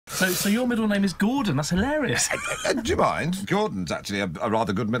So your middle name is Gordon. That's hilarious. Do you mind? Gordon's actually a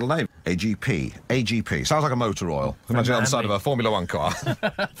rather good middle name. AGP. AGP. Sounds like a motor oil. Imagine on the side of a Formula One car.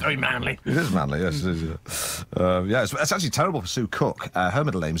 Very manly. It is manly, yes. It is, yeah, it's actually terrible for Sue Cook. Her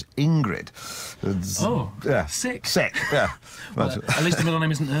middle name's Ingrid. Yeah. Sick. Sick, yeah. Well, at least the middle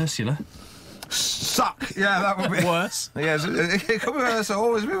name isn't Ursula. Suck. Yeah, that would be... Worse. Yes, it could be worse, it'll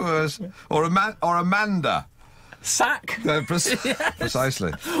always be worse. Or Amanda. Sack. Yes.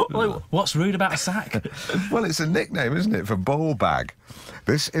 Precisely. Well, what's rude about a sack? Well, it's a nickname, isn't it, for Ballbag.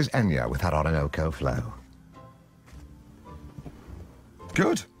 This is Enya with her Orinoco flow.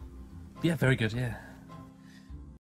 Good. Yeah, very good, yeah.